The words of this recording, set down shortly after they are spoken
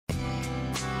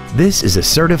This is a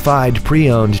certified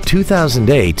pre-owned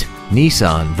 2008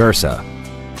 Nissan Versa.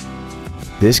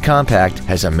 This compact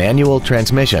has a manual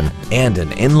transmission and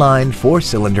an inline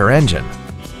 4-cylinder engine.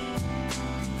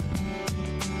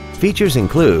 Features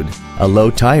include a low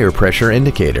tire pressure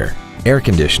indicator, air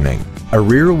conditioning, a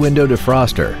rear window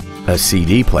defroster, a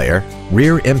CD player,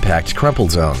 rear impact crumple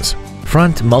zones,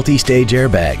 front multi-stage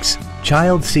airbags,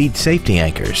 child seat safety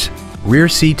anchors, rear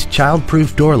seat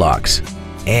child-proof door locks,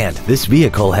 and this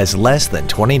vehicle has less than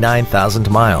 29,000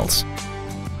 miles.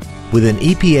 With an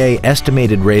EPA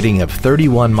estimated rating of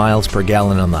 31 miles per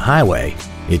gallon on the highway,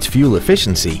 its fuel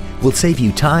efficiency will save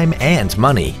you time and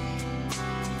money.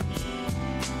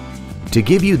 To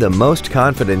give you the most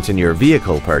confidence in your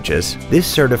vehicle purchase, this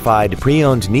certified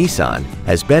pre-owned Nissan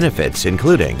has benefits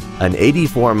including an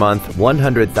 84-month,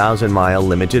 100,000-mile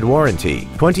limited warranty,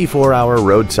 24-hour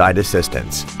roadside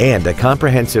assistance, and a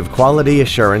comprehensive quality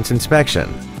assurance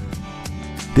inspection.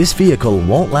 This vehicle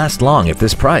won't last long at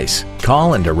this price.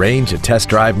 Call and arrange a test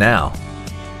drive now.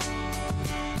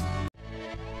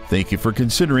 Thank you for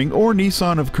considering our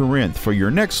Nissan of Corinth for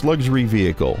your next luxury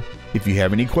vehicle. If you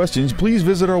have any questions, please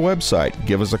visit our website,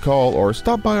 give us a call, or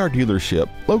stop by our dealership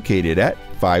located at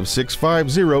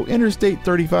 5650 Interstate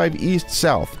 35 East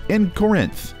South in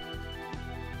Corinth.